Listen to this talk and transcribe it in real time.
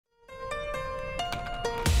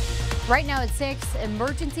Right now at 6,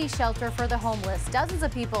 emergency shelter for the homeless. Dozens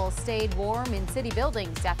of people stayed warm in city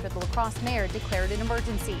buildings after the La Crosse mayor declared an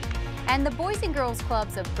emergency. And the Boys and Girls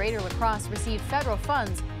Clubs of Greater La Crosse received federal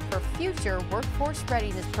funds for future workforce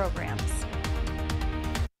readiness programs.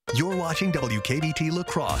 You're watching WKBT La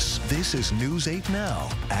Crosse. This is News 8 Now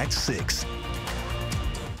at 6.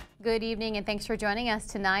 Good evening and thanks for joining us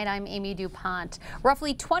tonight. I'm Amy DuPont.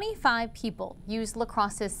 Roughly 25 people used La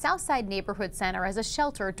Crosse's Southside Neighborhood Center as a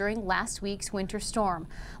shelter during last week's winter storm.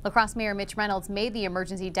 La Crosse Mayor Mitch Reynolds made the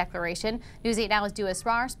emergency declaration. News 8 Now's Dua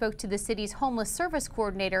Asrar spoke to the city's homeless service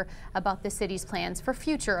coordinator about the city's plans for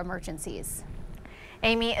future emergencies.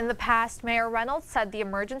 Amy, in the past, Mayor Reynolds said the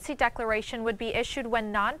emergency declaration would be issued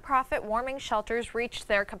when nonprofit warming shelters reached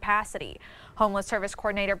their capacity. Homeless Service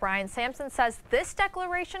Coordinator Brian Sampson says this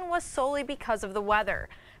declaration was solely because of the weather.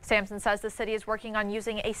 Sampson says the city is working on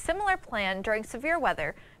using a similar plan during severe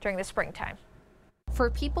weather during the springtime. For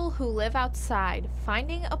people who live outside,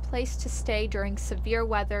 finding a place to stay during severe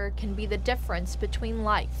weather can be the difference between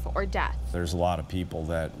life or death. There's a lot of people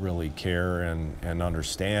that really care and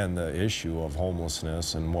understand the issue of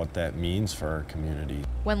homelessness and what that means for our community.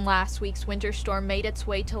 When last week's winter storm made its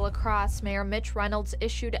way to La Crosse, Mayor Mitch Reynolds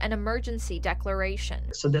issued an emergency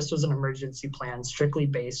declaration. So this was an emergency plan strictly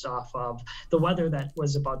based off of the weather that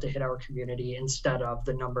was about to hit our community instead of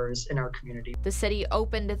the numbers in our community. The city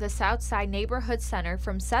opened the Southside Neighborhood Center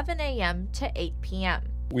from 7 a.m. to 8 p.m.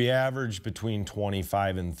 We averaged between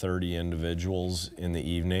 25 and 30 individuals in the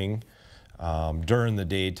evening. During the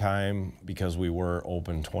daytime, because we were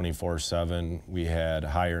open 24/7, we had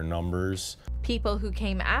higher numbers. People who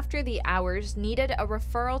came after the hours needed a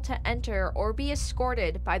referral to enter or be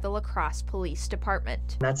escorted by the La Crosse Police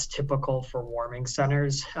Department. That's typical for warming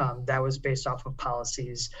centers. That was based off of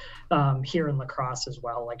policies here in La Crosse as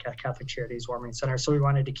well, like at Catholic Charities Warming Center. So we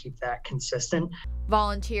wanted to keep that consistent.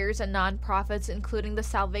 Volunteers and nonprofits, including the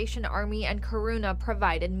Salvation Army and Karuna,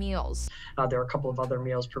 provided meals. There were a couple of other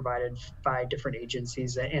meals provided by different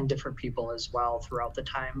agencies and different people as well throughout the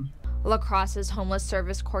time. La Crosse's Homeless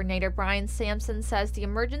Service Coordinator Brian Sampson says the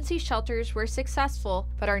emergency shelters were successful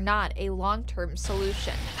but are not a long-term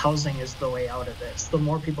solution. Housing is the way out of this. The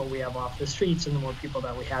more people we have off the streets and the more people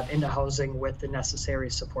that we have into housing with the necessary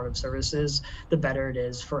supportive services, the better it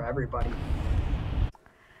is for everybody.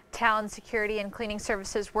 Talon security and cleaning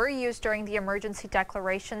services were used during the emergency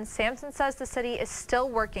declaration. Sampson says the city is still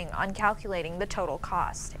working on calculating the total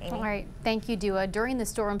cost. Amy. All right, thank you, Dua. During the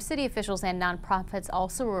storm, city officials and nonprofits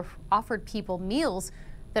also offered people meals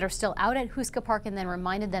that are still out at Huska Park and then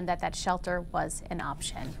reminded them that that shelter was an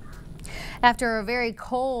option. After a very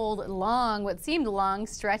cold, what seemed long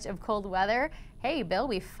stretch of cold weather, hey, Bill,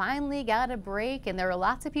 we finally got a break, and there were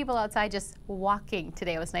lots of people outside just walking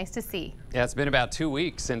today. It was nice to see. Yeah, it's been about 2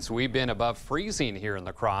 weeks since we've been above freezing here in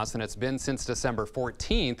La Crosse, and it's been since December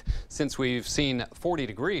 14th since we've seen 40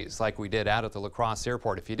 degrees like we did out at the La Crosse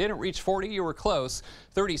airport. If you didn't reach 40, you were close.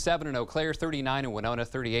 37 in Eau Claire, 39 in Winona,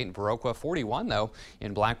 38 in Viroqua, 41 though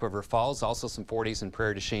in Black River Falls, also some 40s in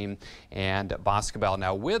Prairie du Chien and Boscobel.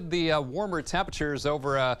 Now with the warmer temperatures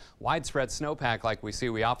over a widespread snowpack like we see,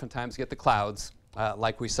 we oftentimes get the clouds.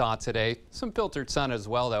 Like we saw today, some filtered sun as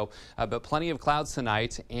well though, but plenty of clouds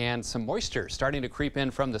tonight and some moisture starting to creep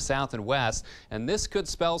in from the south and west, and this could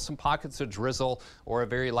spell some pockets of drizzle or a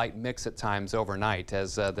very light mix at times overnight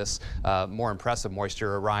as this more impressive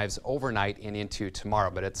moisture arrives overnight and into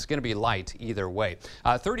tomorrow, but it's going to be light either way.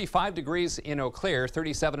 35 degrees in Eau Claire,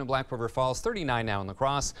 37 in Black River Falls, 39 now in La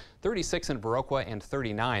Crosse, 36 in Viroqua and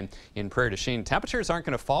 39 in Prairie du Chien. Temperatures aren't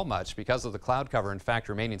going to fall much because of the cloud cover, in fact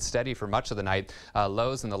remaining steady for much of the night.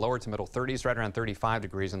 Lows in the lower to middle 30s, right around 35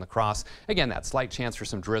 degrees in La Crosse. Again, that slight chance for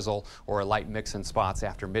some drizzle or a light mix in spots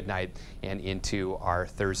after midnight and into our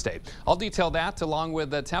Thursday. I'll detail that along with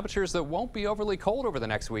the temperatures that won't be overly cold over the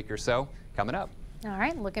next week or so coming up. All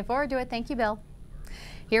right, looking forward to it. Thank you, Bill.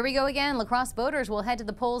 Here we go again. La Crosse voters will head to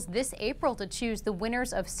the polls this April to choose the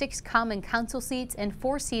winners of 6 common council seats and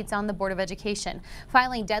 4 seats on the Board of Education.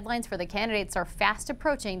 Filing deadlines for the candidates are fast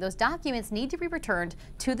approaching. Those documents need to be returned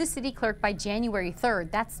to the city clerk by January 3rd.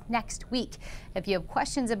 That's next week. If you have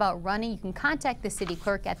questions about running, you can contact the city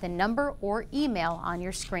clerk at the number or email on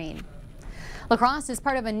your screen. La Crosse is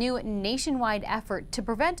part of a new nationwide effort to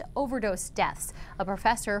prevent overdose deaths. A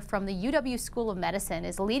professor from the UW School of Medicine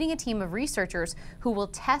is leading a team of researchers who will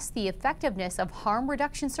test the effectiveness of harm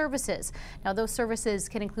reduction services. Now, those services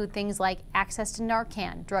can include things like access to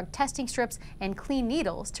Narcan, drug testing strips, and clean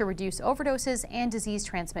needles to reduce overdoses and disease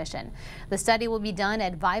transmission. The study will be done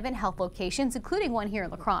at Vivint Health locations, including one here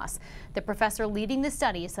in La Crosse. The professor leading the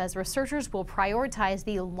study says researchers will prioritize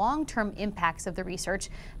the long-term impacts of the research.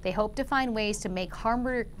 They hope to find ways ways to make harm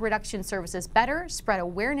reduction services better, spread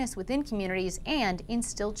awareness within communities, and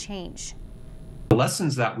instill change. The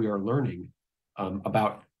lessons that we are learning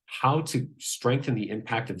about how to strengthen the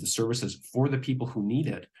impact of the services for the people who need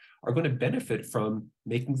it are going to benefit from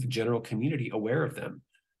making the general community aware of them.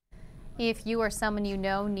 If you or someone you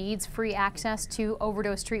know needs free access to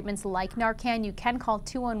overdose treatments like Narcan, you can call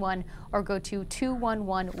 211 or go to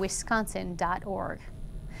 211wisconsin.org.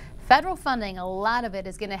 Federal funding, a lot of it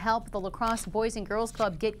is going to help the La Crosse Boys and Girls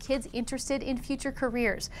Club get kids interested in future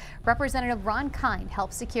careers. Representative Ron Kind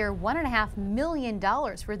helped secure $1.5 million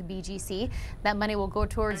for the BGC. That money will go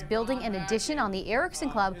towards building an addition on the Erickson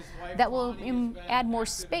Club that will add more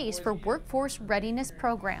space for workforce readiness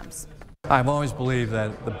programs. I've always believed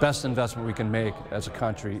that the best investment we can make as a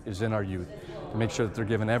country is in our youth, to make sure that they're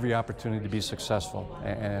given every opportunity to be successful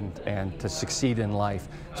and to succeed in life,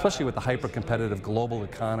 especially with the hyper-competitive global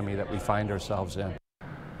economy that we find ourselves in.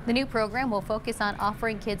 The new program will focus on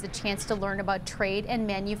offering kids a chance to learn about trade and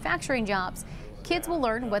manufacturing jobs. Kids will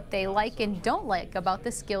learn what they like and don't like about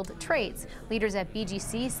the skilled trades. Leaders at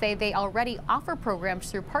BGC say they already offer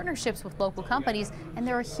programs through partnerships with local companies, and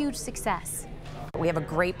they're a huge success. We have a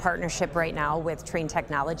great partnership right now with Train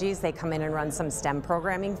Technologies. They come in and run some STEM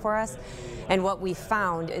programming for us. And what we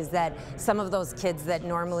found is that some of those kids that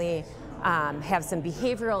normally have some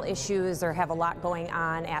behavioral issues or have a lot going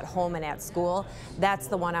on at home and at school, that's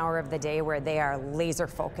the 1 hour of the day where they are laser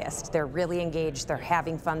focused. They're really engaged, they're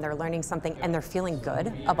having fun, they're learning something, and they're feeling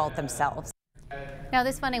good about themselves. Now,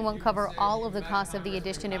 this funding won't cover all of the costs of the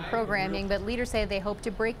addition in programming, but leaders say they hope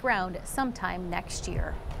to break ground sometime next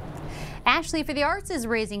year. Ashley for the Arts is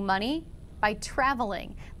raising money by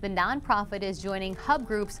traveling. The nonprofit is joining Hub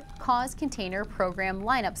Group's Cause Container program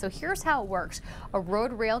lineup. So here's how it works. A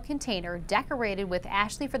road rail container decorated with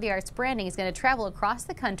Ashley for the Arts branding is going to travel across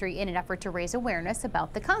the country in an effort to raise awareness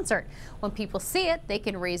about the concert. When people see it, they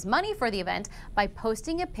can raise money for the event by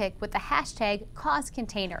posting a pic with the hashtag Cause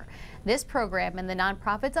Container. This program and the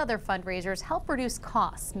nonprofit's other fundraisers help reduce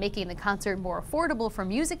costs, making the concert more affordable for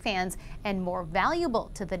music fans and more valuable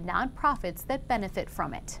to the nonprofits that benefit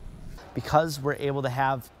from it. Because we're able to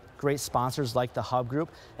have great sponsors like the Hub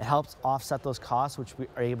Group, it helps offset those costs, which we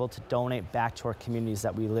are able to donate back to our communities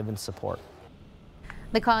that we live and support.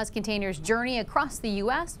 The Cause Container's journey across the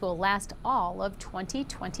U.S. will last all of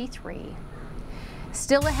 2023.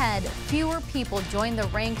 Still ahead, fewer people join the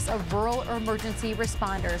ranks of rural emergency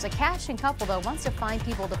responders. A Cashion couple, though, wants to find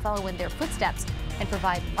people to follow in their footsteps and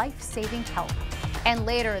provide life-saving help. And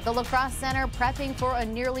later, the La Crosse Center prepping for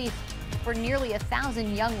nearly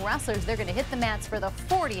 1,000 young wrestlers. They're going to hit the mats for the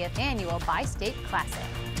 40th annual Bi-State Classic.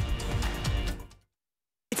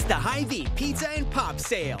 It's the Hy-Vee Pizza and Pop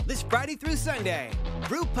Sale this Friday through Sunday.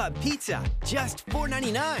 Brew Pub Pizza, just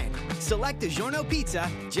 $4.99. Select DiGiorno Pizza,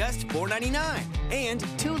 just $4.99. And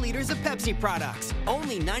 2 liters of Pepsi products,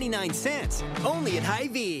 only 99 cents. Only at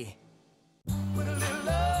Hy-Vee.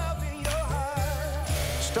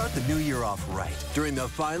 Start the new year off right during the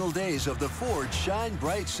final days of the Ford Shine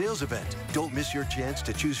Bright sales event. Don't miss your chance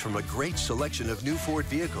to choose from a great selection of new Ford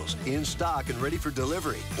vehicles in stock and ready for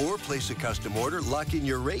delivery. Or place a custom order, lock in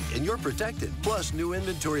your rate, and you're protected. Plus, new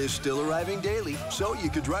inventory is still arriving daily, so you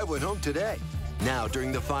could drive one home today. Now,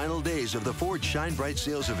 during the final days of the Ford Shine Bright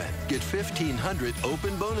sales event, get $1,500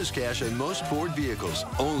 open bonus cash on most Ford vehicles,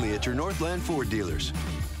 only at your Northland Ford dealers.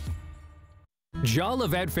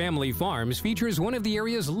 Jolivet Family Farms features one of the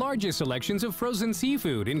area's largest selections of frozen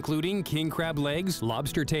seafood, including king crab legs,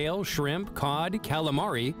 lobster tail, shrimp, cod,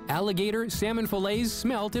 calamari, alligator, salmon fillets,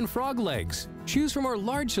 smelt, and frog legs. Choose from our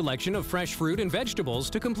large selection of fresh fruit and vegetables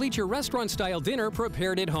to complete your restaurant-style dinner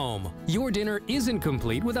prepared at home. Your dinner isn't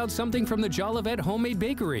complete without something from the Jolivet Homemade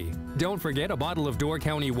Bakery. Don't forget a bottle of Door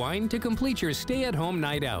County wine to complete your stay-at-home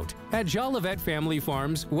night out at Jolivet Family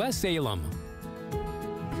Farms, West Salem.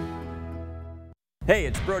 Hey,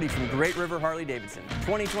 it's Brody from Great River Harley-Davidson.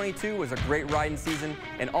 2022 was a great riding season,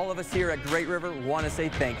 and all of us here at Great River want to say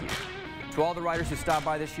thank you. To all the riders who stopped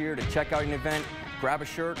by this year to check out an event, grab a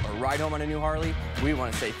shirt, or ride home on a new Harley, we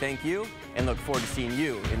want to say thank you and look forward to seeing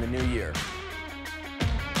you in the new year.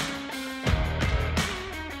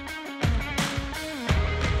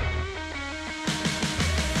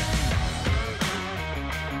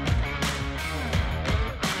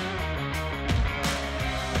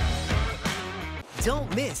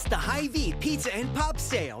 Don't miss the Hy-Vee Pizza and Pop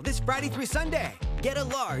Sale this Friday through Sunday. Get a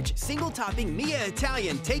large, single-topping Mia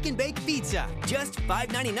Italian take-and-bake pizza, just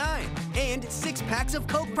 $5.99. And 6 packs of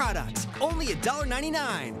Coke products, only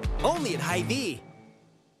 $1.99. Only at Hy-Vee.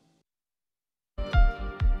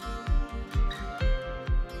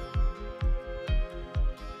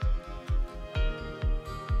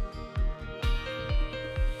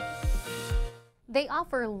 They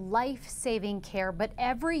offer life-saving care, but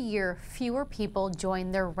every year fewer people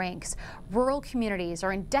join their ranks. Rural communities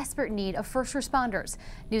are in desperate need of first responders.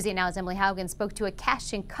 News 8 Now's Emily Haugen spoke to a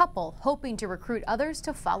Cashton couple hoping to recruit others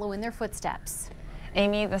to follow in their footsteps.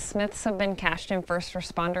 Amy, the Smiths have been Cashton first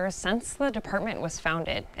responders since the department was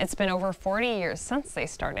founded. It's been over 40 years since they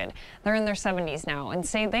started. They're in their 70s now and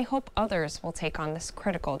say they hope others will take on this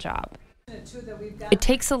critical job. It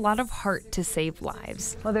takes a lot of heart to save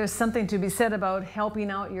lives. Well, there's something to be said about helping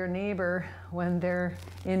out your neighbor when they're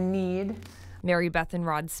in need. Mary Beth and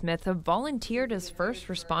Rod Smith have volunteered as first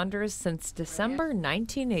responders since December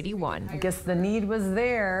 1981. I guess the need was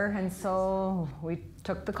there, and so we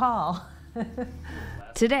took the call.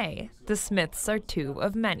 Today, the Smiths are two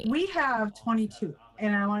of many. We have 22,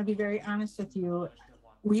 and I want to be very honest with you.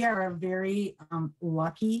 We are a very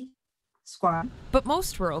lucky squad. But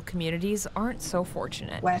most rural communities aren't so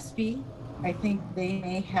fortunate. Westby, I think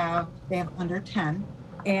they have under 10,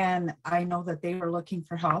 and I know that they were looking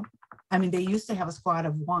for help. I mean, they used to have a squad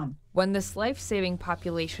of 1. When this life-saving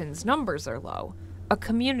population's numbers are low, a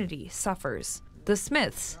community suffers. The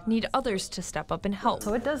Smiths need others to step up and help.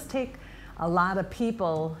 So it does take a lot of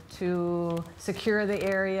people to secure the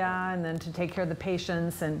area and then to take care of the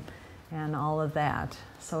patients and all of that.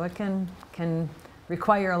 So it can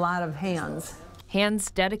require a lot of hands.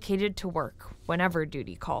 Hands dedicated to work whenever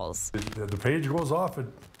duty calls. The page goes off at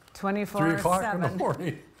 3 o'clock in the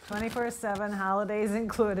morning. 24/7, holidays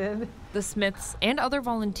included. The Smiths and other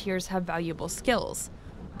volunteers have valuable skills,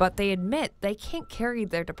 but they admit they can't carry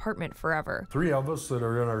their department forever. 3 of us that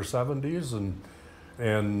are in our 70s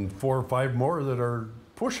and 4 or 5 more that are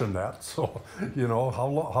pushing that. So, you know, how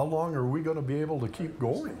long are we going to be able to keep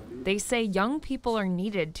going? They say young people are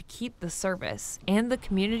needed to keep the service and the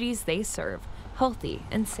communities they serve healthy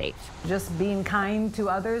and safe. Just being kind to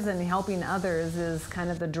others and helping others is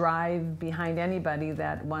kind of the drive behind anybody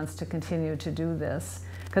that wants to continue to do this.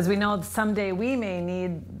 Because we know someday we may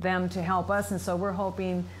need them to help us, and so we're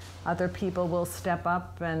hoping other people will step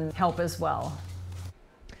up and help as well.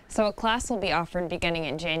 So a class will be offered beginning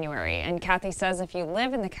in January, and Kathy says if you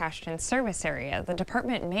live in the Cashton service area, the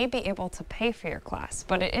department may be able to pay for your class,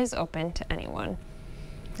 but it is open to anyone.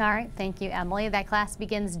 All right, thank you, Emily. That class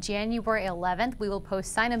begins January 11th. We will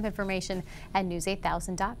post sign-up information at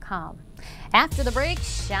news8000.com. After the break,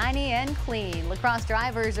 shiny and clean. La Crosse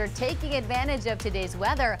drivers are taking advantage of today's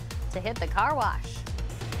weather to hit the car wash.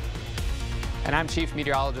 And I'm Chief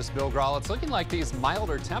Meteorologist Bill Grahl. It's looking like these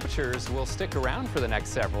milder temperatures will stick around for the next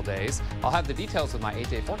several days. I'll have the details of my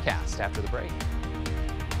 8-day forecast after the break.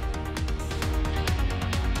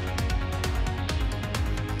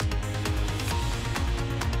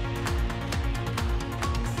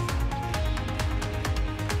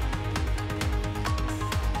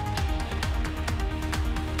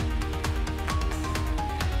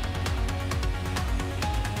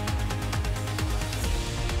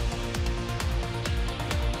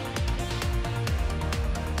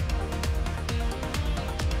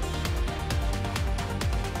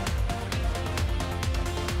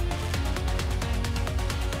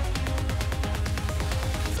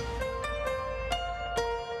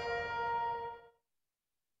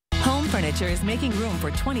 Furniture is making room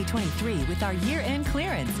for 2023 with our year-end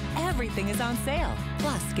clearance. Everything is on sale.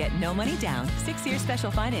 Plus, get no money down, 6-year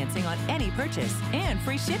special financing on any purchase, and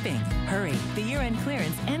free shipping. Hurry, the year-end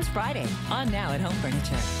clearance ends Friday. On now at Home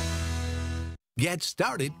Furniture. Get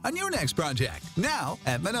started on your next project now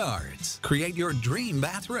at Menards. Create your dream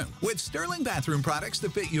bathroom with Sterling bathroom products to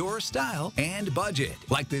fit your style and budget.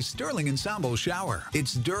 Like this Sterling Ensemble shower.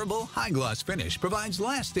 Its durable, high-gloss finish provides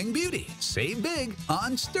lasting beauty. Save big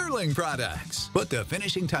on Sterling products. Put the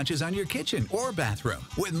finishing touches on your kitchen or bathroom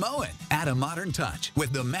with Moen. Add a modern touch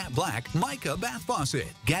with the matte black Mica bath faucet.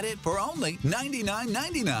 Get it for only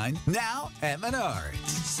 $99.99 now at Menards.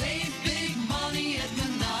 Save big money at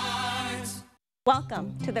Menards.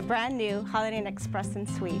 Welcome to the brand new Holiday Inn Express and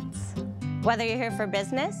Suites. Whether you're here for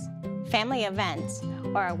business, family events,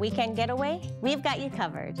 or a weekend getaway, we've got you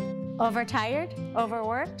covered. Overtired,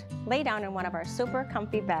 overworked? Lay down in one of our super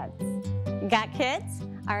comfy beds. Got kids?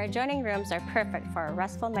 Our adjoining rooms are perfect for a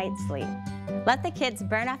restful night's sleep. Let the kids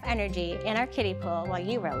burn off energy in our kiddie pool while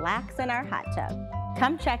you relax in our hot tub.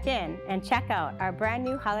 Come check in and check out our brand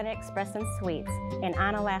new Holiday Inn Express and Suites in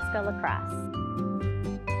Onalaska, La Crosse.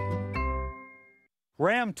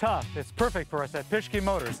 Ram Tough is perfect for us at Pischke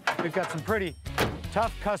Motors. We've got some pretty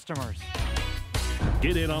tough customers.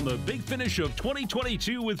 Get in on the big finish of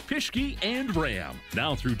 2022 with Pischke and Ram.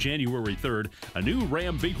 Now through January 3rd, a new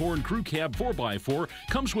Ram Bighorn Crew Cab 4x4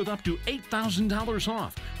 comes with up to $8,000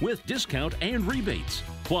 off with discount and rebates.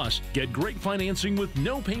 Plus, get great financing with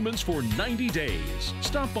no payments for 90 days.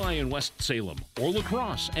 Stop by in West Salem or La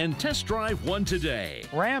Crosse and test drive one today.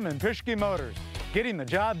 Ram and Pischke Motors, getting the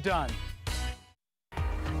job done.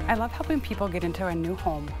 I love helping people get into a new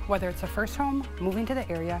home, whether it's a first home, moving to the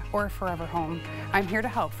area, or a forever home. I'm here to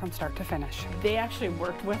help from start to finish. They actually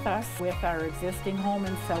worked with us with our existing home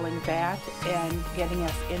and selling that and getting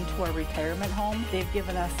us into a retirement home. They've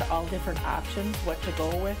given us all different options, what to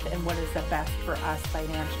go with and what is the best for us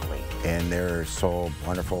financially. And they're so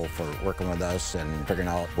wonderful for working with us and figuring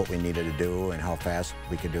out what we needed to do and how fast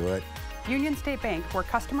we could do it. Union State Bank, where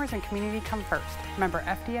customers and community come first. Member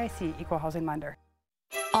FDIC, Equal Housing Lender.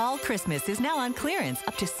 All Christmas is now on clearance,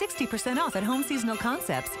 up to 60% off at Home Seasonal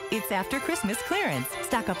Concepts. It's after Christmas clearance.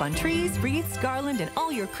 Stock up on trees, wreaths, garland, and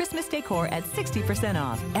all your Christmas decor at 60%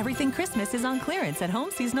 off. Everything Christmas is on clearance at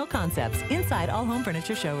Home Seasonal Concepts, inside all home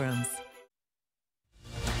furniture showrooms.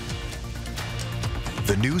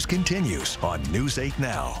 The news continues on News 8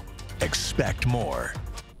 Now. Expect more.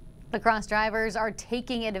 La Crosse drivers are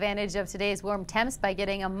taking advantage of today's warm temps by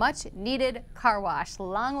getting a much-needed car wash.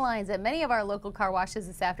 Long lines at many of our local car washes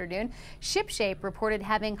this afternoon. ShipShape reported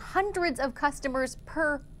having hundreds of customers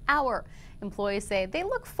per hour. Employees say they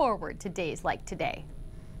look forward to days like today.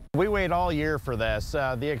 We wait all year for this.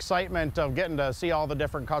 The excitement of getting to see all the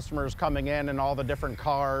different customers coming in and all the different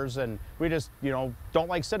cars, and we just, don't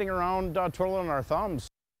like sitting around twiddling our thumbs.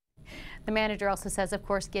 The manager also says, of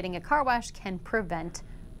course, getting a car wash can prevent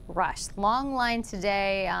rush. Long line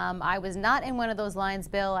today. I was not in one of those lines,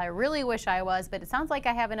 Bill. I really wish I was, but it sounds like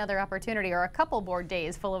I have another opportunity or a couple more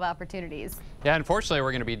days full of opportunities. Yeah, unfortunately,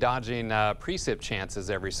 we're going to be dodging precip chances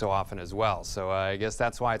every so often as well. So I guess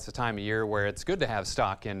that's why it's a time of year where it's good to have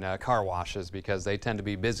stock in car washes because they tend to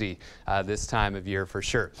be busy this time of year for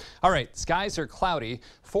sure. All right, skies are cloudy.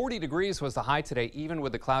 40 degrees was the high today, even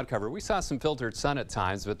with the cloud cover. We saw some filtered sun at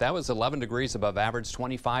times, but that was 11 degrees above average,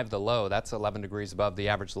 25 the low. That's 11 degrees above the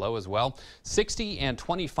average low as well. 60 and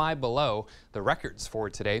 25 below the records for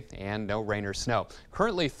today, and no rain or snow.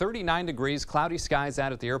 Currently 39 degrees, cloudy skies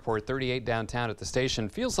out at the airport, 38 downtown at the station.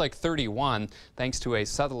 Feels like 31 thanks to a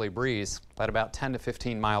southerly breeze at about 10 to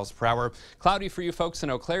 15 miles per hour. Cloudy for you folks in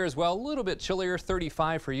Eau Claire as well, a little bit chillier,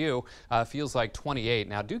 35 for you. Feels like 28.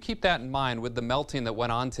 Now do keep that in mind with the melting that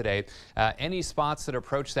went on today. Any spots that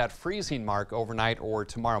approach that freezing mark overnight or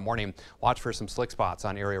tomorrow morning, watch for some slick spots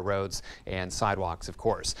on area roads and sidewalks, of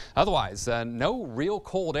course. Otherwise, no real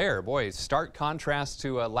cold air. Boy, stark contrast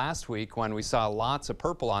to last week when we saw lots of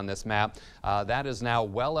purple on this map. That is now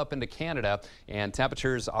well up into Canada, and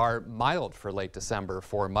temperatures are mild for late December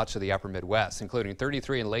for much of the upper Midwest, including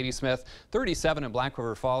 33 in Ladysmith, 37 in Black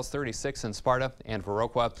River Falls, 36 in Sparta and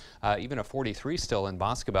Viroqua, even a 43 still in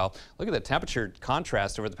Boscobel. Look at the temperature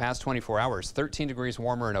contrast over the past 24 hours. 13 degrees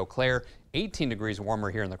warmer in Eau Claire, 18 degrees warmer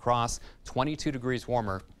here in La Crosse, 22 degrees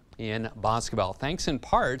warmer in Boscobel, thanks in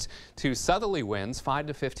part to southerly winds 5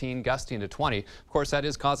 to 15, gusting to 20. Of course, that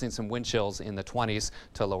is causing some wind chills in the 20s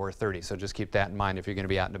to lower 30s, so just keep that in mind if you're going to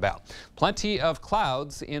be out and about. Plenty of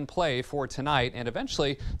clouds in play for tonight, and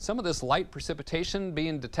eventually some of this light precipitation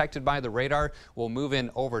being detected by the radar will move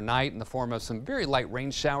in overnight in the form of some very light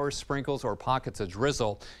rain showers, sprinkles, or pockets of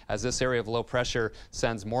drizzle. As this area of low pressure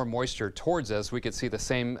sends more moisture towards us, we could see the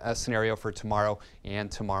same scenario for tomorrow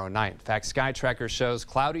and tomorrow night. In fact, Sky Tracker shows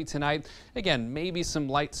cloudy tonight. Again, maybe some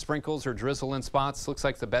light sprinkles or drizzle in spots. Looks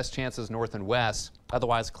like the best chances north and west.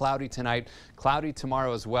 Otherwise, cloudy tonight, cloudy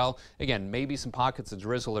tomorrow as well. Again, maybe some pockets of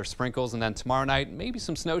drizzle or sprinkles, and then tomorrow night, maybe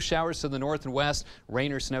some snow showers to the north and west,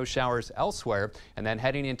 rain or snow showers elsewhere. And then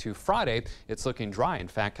heading into Friday, it's looking dry. In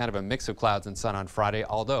fact, kind of a mix of clouds and sun on Friday,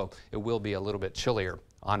 although it will be a little bit chillier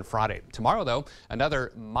on Friday. Tomorrow, though,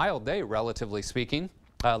 another mild day, relatively speaking.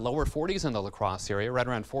 Lower 40s in the La Crosse area, right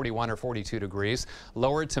around 41 or 42 degrees.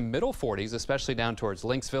 Lower to middle 40s, especially down towards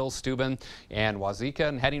Lynxville, Steuben, and Wazeeka.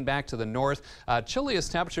 And heading back to the north,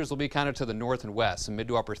 chilliest temperatures will be kind of to the north and west, mid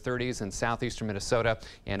to upper 30s in southeastern Minnesota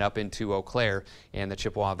and up into Eau Claire and the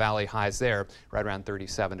Chippewa Valley. Highs there right around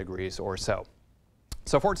 37 degrees or so.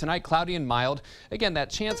 So for tonight, cloudy and mild. Again, that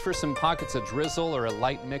chance for some pockets of drizzle or a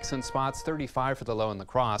light mix in spots. 35 for the low in La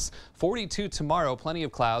Crosse. 42 tomorrow, plenty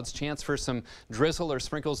of clouds. Chance for some drizzle or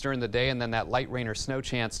sprinkles during the day, and then that light rain or snow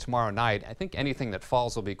chance tomorrow night. I think anything that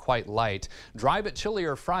falls will be quite light. Dry but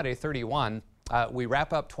chillier Friday, 31. We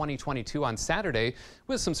wrap up 2022 on Saturday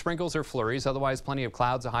with some sprinkles or flurries, otherwise plenty of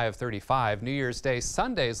clouds, a high of 35. New Year's Day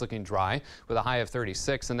Sunday is looking dry with a high of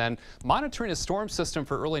 36, and then monitoring a storm system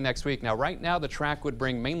for early next week. Now, right now, the track would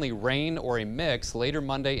bring mainly rain or a mix later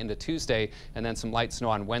Monday into Tuesday, and then some light snow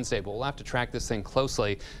on Wednesday. But we'll have to track this thing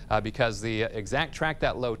closely because the exact track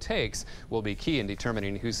that low takes will be key in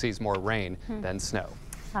determining who sees more rain than snow.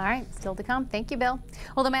 All right, still to come. Thank you, Bill.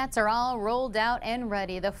 Well, the mats are all rolled out and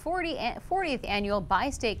ready. The 40th annual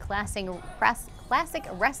Bi-State Classic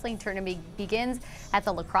Wrestling Tournament begins at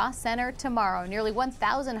the Lacrosse Center tomorrow. Nearly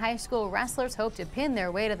 1,000 high school wrestlers hope to pin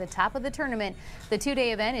their way to the top of the tournament. The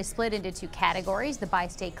two-day event is split into two categories. The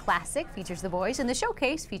Bi-State Classic features the boys and the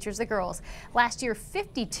Showcase features the girls. Last year,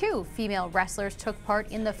 52 female wrestlers took part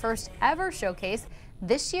in the first ever Showcase.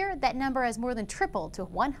 This year, that number has more than tripled to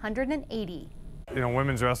 180. You know,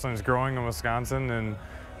 women's wrestling is growing in Wisconsin, and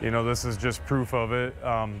you know, this is just proof of it.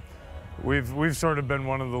 We've sort of been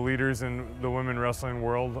one of the leaders in the women wrestling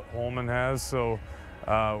world. Holmen has, so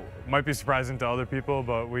might be surprising to other people,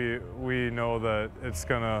 but we know that it's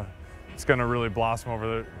gonna really blossom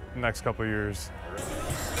over the next couple of years.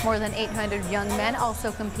 More than 800 young men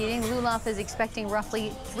also competing. Lulav is expecting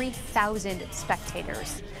roughly 3,000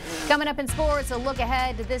 spectators. Coming up in sports, a look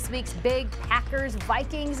ahead to this week's big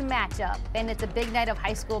Packers-Vikings matchup. And it's a big night of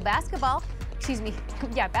high school basketball.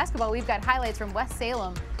 Basketball. We've got highlights from West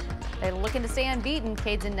Salem. They're looking to stay unbeaten.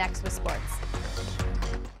 Cade's next with sports.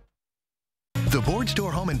 The Board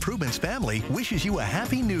Store Home Improvements family wishes you a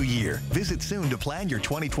happy new year. Visit soon to plan your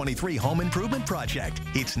 2023 home improvement project.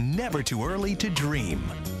 It's never too early to dream.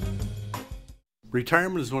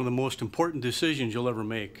 Retirement is one of the most important decisions you'll ever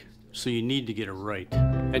make, so you need to get it right.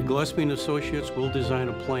 At Gillespie & Associates, we'll design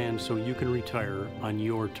a plan so you can retire on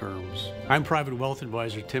your terms. I'm Private Wealth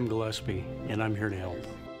Advisor Tim Gillespie, and I'm here to help.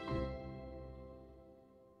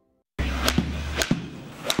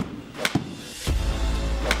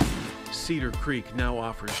 Cedar Creek now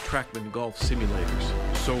offers Trackman golf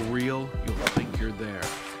simulators, so real you'll think you're there.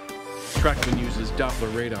 Trackman uses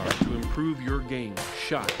Doppler radar to improve your game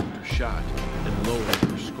shot after shot and lower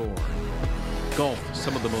your score. Golf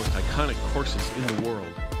some of the most iconic courses in the world.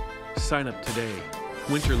 Sign up today.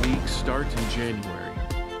 Winter League starts in January.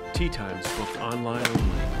 Tee times booked online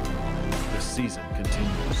only. The season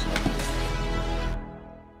continues.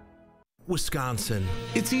 Wisconsin.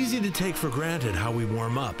 It's easy to take for granted how we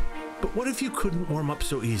warm up. But what if you couldn't warm up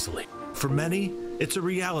so easily? For many, it's a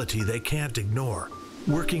reality they can't ignore.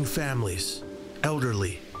 Working families,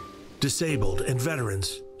 elderly, disabled, and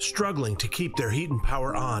veterans struggling to keep their heat and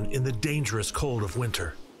power on in the dangerous cold of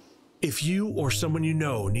winter. If you or someone you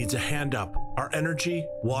know needs a hand up, our energy,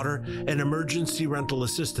 water, and emergency rental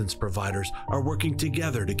assistance providers are working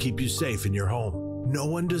together to keep you safe in your home. No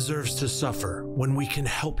one deserves to suffer when we can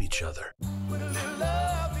help each other.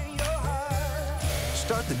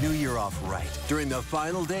 Start the new year off right during the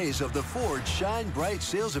final days of the Ford Shine Bright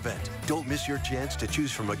sales event. Don't miss your chance to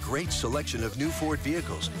choose from a great selection of new Ford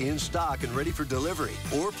vehicles in stock and ready for delivery.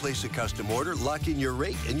 Or place a custom order, lock in your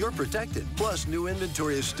rate, and you're protected. Plus, new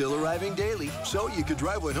inventory is still arriving daily, so you could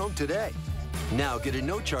drive one home today. Now get a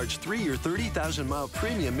no-charge 3 or 30,000-mile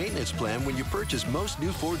premium maintenance plan when you purchase most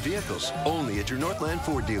new Ford vehicles. Only at your Northland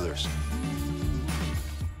Ford dealers.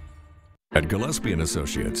 At Gillespie &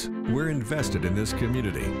 Associates, we're invested in this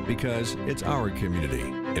community because it's our community,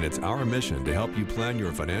 and it's our mission to help you plan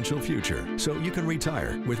your financial future so you can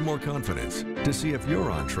retire with more confidence. To see if you're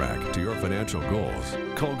on track to your financial goals,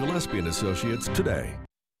 call Gillespie & Associates today.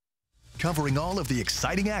 Covering all of the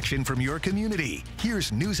exciting action from your community,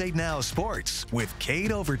 here's News 8 Now Sports with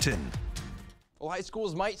Kate Overton. Well, high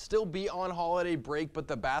schools might still be on holiday break, but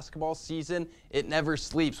the basketball season, it never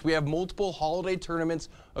sleeps. We have multiple holiday tournaments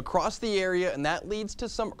across the area, and that leads to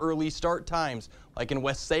some early start times. Like in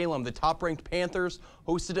West Salem, the top-ranked Panthers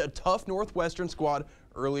hosted a tough Northwestern squad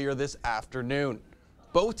earlier this afternoon.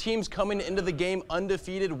 Both teams coming into the game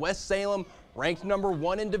undefeated. West Salem ranked number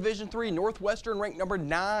 1 in Division III. Northwestern ranked number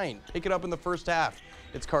 9. Pick it up in the first half.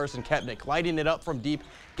 It's Carson Kepnick lighting it up from deep.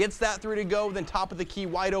 Gets that through to go, then top of the key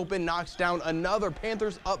wide open, knocks down another.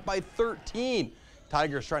 Panthers up by 13.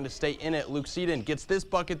 Tigers trying to stay in it. Luke Seaton gets this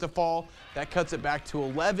bucket to fall. That cuts it back to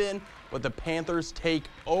 11, but the Panthers take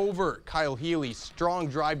over. Kyle Healy, strong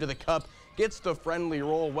drive to the cup, gets the friendly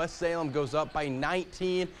roll. West Salem goes up by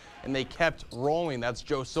 19, and they kept rolling. That's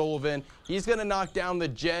Joe Sullivan. He's going to knock down the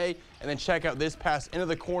J, and then check out this pass into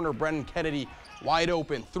the corner. Brennan Kennedy wide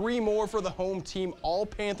open. 3 more for the home team. All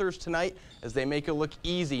Panthers tonight as they make it look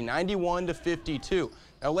easy, 91-52.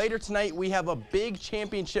 Now later tonight we have a big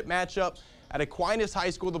championship matchup at Aquinas High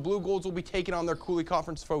School. The Blue Goals will be taking on their Cooley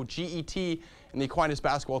Conference foe GET in the Aquinas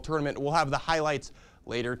basketball tournament. We'll have the highlights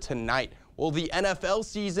later tonight. Well, the NFL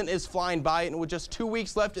season is flying by, and with just 2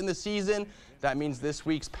 weeks left in the season, that means this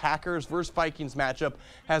week's Packers versus Vikings matchup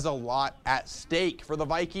has a lot at stake. For the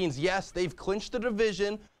Vikings, yes, they've clinched the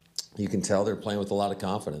division. You can tell they're playing with a lot of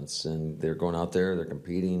confidence, and they're going out there, they're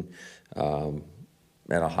competing at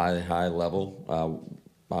a high level.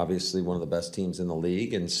 Obviously one of the best teams in the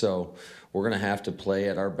league, and so we're going to have to play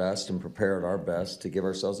at our best and prepare at our best to give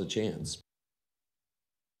ourselves a chance.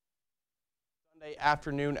 Sunday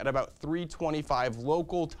afternoon at about 3:25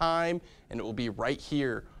 local time, and it will be right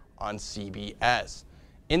here on CBS.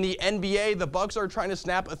 In the NBA, the Bucks are trying to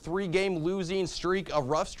snap a 3-game losing streak, a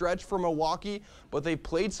rough stretch for Milwaukee, but they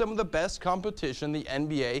played some of the best competition the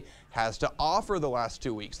NBA has to offer the last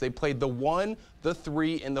 2 weeks. They played the 1, the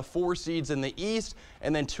 3, and the 4 seeds in the East,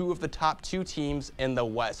 and then 2 of the top 2 teams in the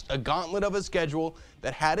West. A gauntlet of a schedule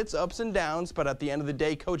that had its ups and downs, but at the end of the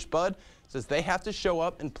day, Coach Bud says they have to show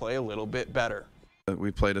up and play a little bit better.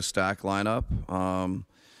 We played a stacked lineup.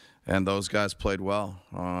 And those guys played well.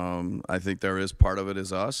 I think there is part of it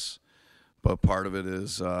is us, but part of it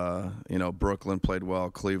is, you know, Brooklyn played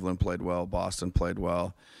well, Cleveland played well, Boston played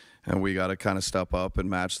well, and we got to kind of step up and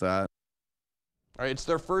match that. All right, it's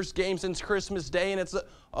their first game since Christmas Day, and it's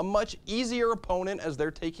a much easier opponent as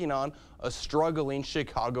they're taking on a struggling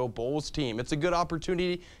Chicago Bulls team. It's a good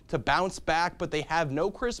opportunity to bounce back, but they have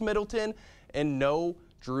no Chris Middleton and no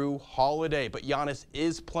Drew Holiday. But Giannis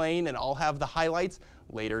is playing, and I'll have the highlights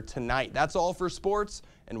later tonight. That's all for sports,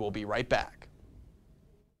 and we'll be right back.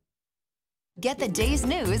 Get the day's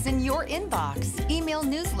news in your inbox. Email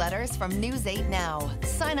newsletters from News 8 Now.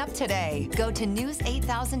 Sign up today. Go to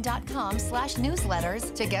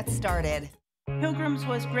news8000.com/newsletters to get started. Pilgrims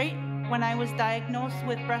was great. When I was diagnosed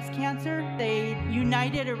with breast cancer, they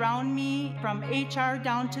united around me from HR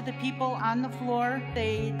down to the people on the floor.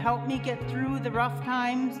 They helped me get through the rough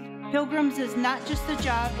times. Pilgrims is not just a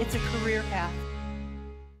job, it's a career path.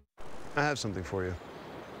 I have something for you.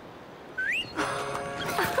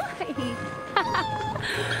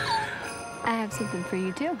 I have something for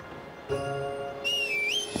you, too.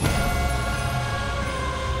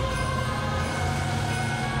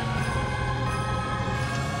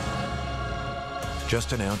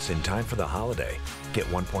 Just announced in time for the holiday. Get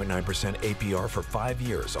 1.9% APR for 5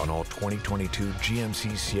 years on all 2022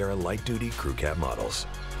 GMC Sierra Light Duty Crew Cab models.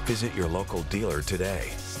 Visit your local dealer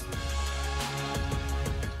today.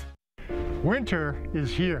 Winter is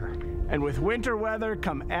here. And with winter weather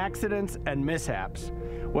come accidents and mishaps.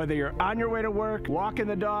 Whether you're on your way to work, walking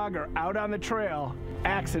the dog, or out on the trail,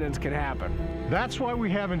 accidents can happen. That's why we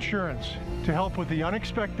have insurance, to help with the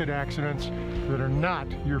unexpected accidents that are not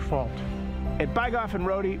your fault. At Bygoff and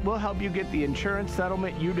Rohde, we'll help you get the insurance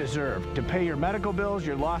settlement you deserve to pay your medical bills,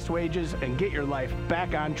 your lost wages, and get your life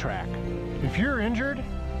back on track. If you're injured,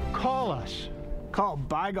 call us. Call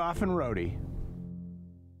Bygoff and Rohde.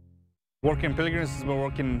 Working Pilgrims has been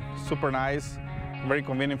working super nice, very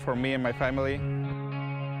convenient for me and my family.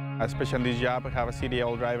 Especially in this job, I have a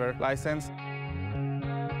CDL driver license.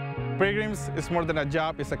 Pilgrims is more than a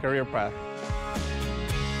job, it's a career path.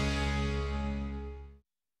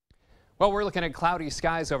 Well, we're looking at cloudy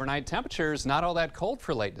skies overnight. Temperatures not all that cold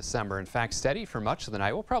for late December. In fact, steady for much of the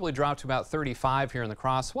night. We'll probably drop to about 35 here in the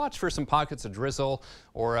Cross. Watch for some pockets of drizzle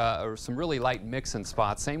or some really light mix-in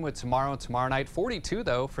spots. Same with tomorrow and tomorrow night. 42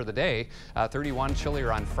 though for the day. 31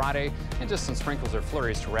 chillier on Friday, and just some sprinkles or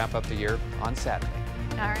flurries to wrap up the year on Saturday.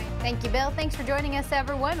 All right. Thank you, Bill. Thanks for joining us,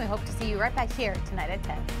 everyone. We hope to see you right back here tonight at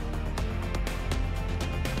 10.